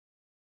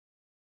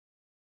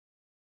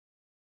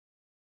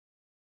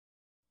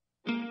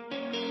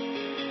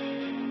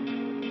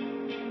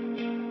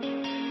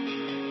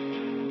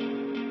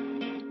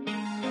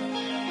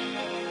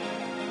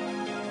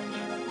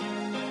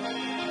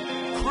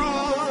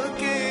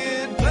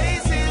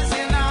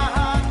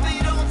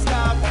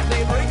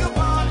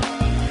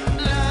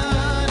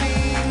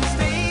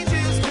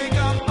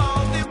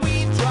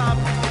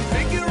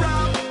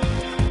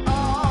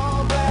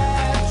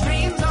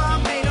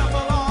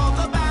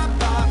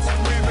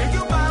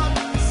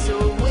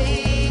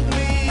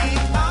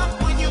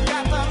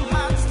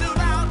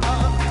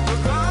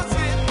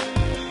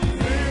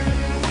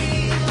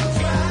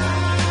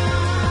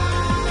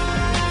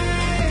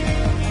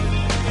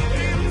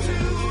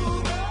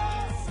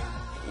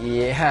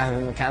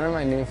Yeah, kind of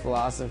my new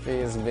philosophy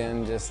has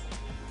been just,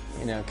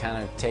 you know,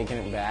 kind of taking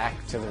it back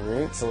to the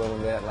roots a little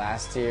bit.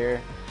 Last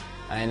year,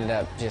 I ended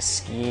up just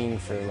skiing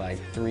for like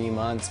 3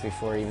 months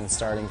before even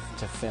starting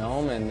to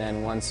film, and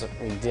then once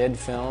we did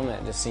film,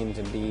 it just seemed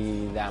to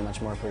be that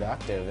much more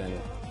productive. And,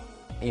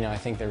 you know, I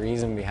think the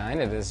reason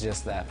behind it is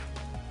just that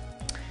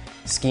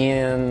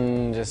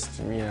skiing just,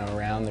 you know,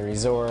 around the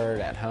resort,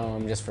 at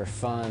home, just for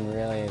fun,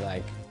 really,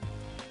 like,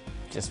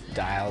 just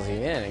dials you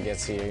in. It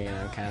gets you, you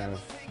know, kind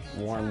of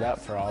warmed up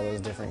for all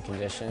those different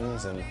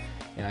conditions. And,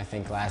 you know, I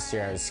think last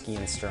year I was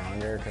skiing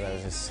stronger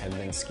because had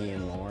been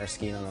skiing more,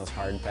 skiing on those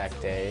hard pack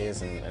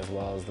days, and as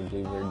well as the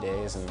Bluebird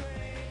days, and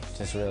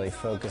just really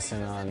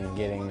focusing on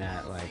getting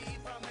that, like,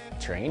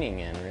 training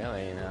in,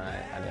 really. You know,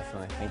 I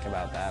definitely think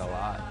about that a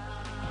lot.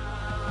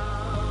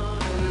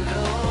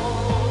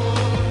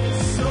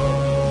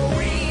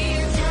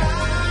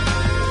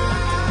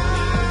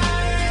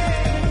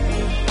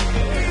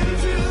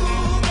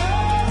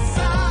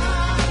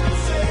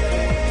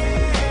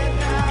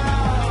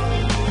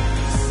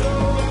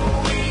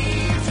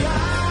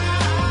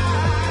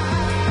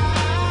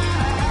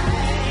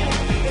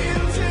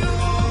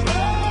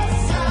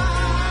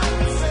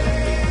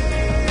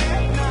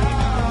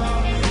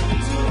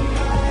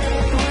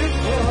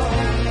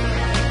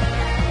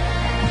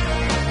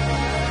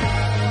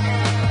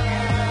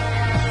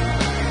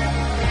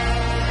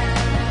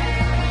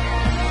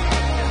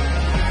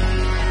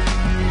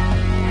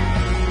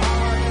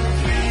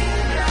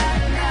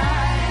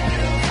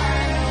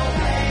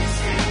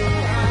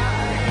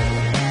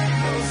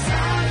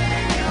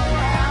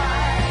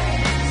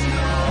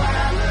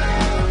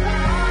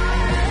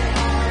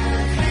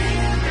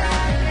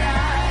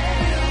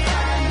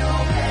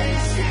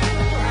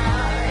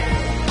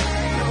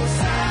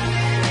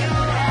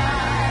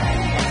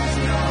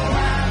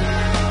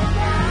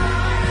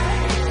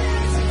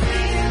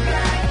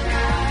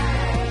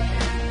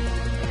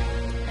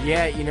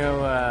 Yeah, you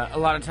know, a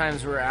lot of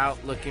times we're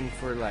out looking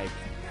for, like,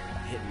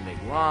 hitting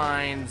big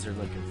lines or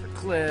looking for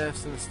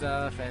cliffs and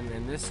stuff,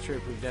 and this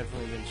trip we've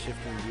definitely been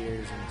shifting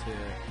gears into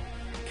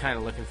kind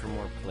of looking for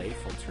more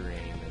playful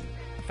terrain,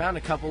 and found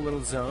a couple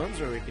little zones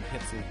where we could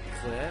hit some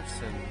cliffs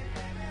and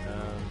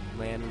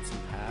land in some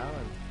POW,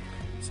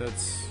 and so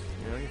it's,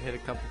 you know, you hit a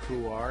couple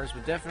couloirs,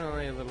 but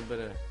definitely a little bit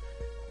of,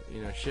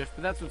 you know, shift.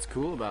 But that's what's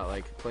cool about,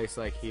 like, a place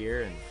like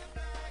here, and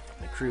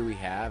the crew we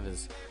have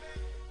is,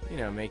 you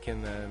know,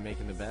 making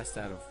the best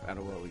out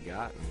of what we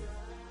got. And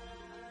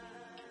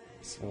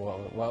it's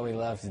what we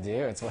love to do.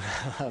 It's what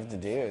I love to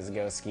do, is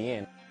go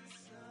skiing.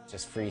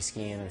 Just free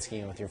skiing and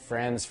skiing with your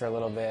friends for a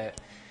little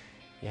bit.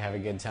 You have a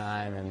good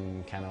time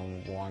and kind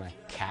of want to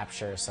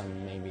capture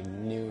some maybe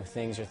new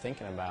things you're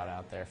thinking about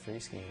out there free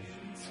skiing.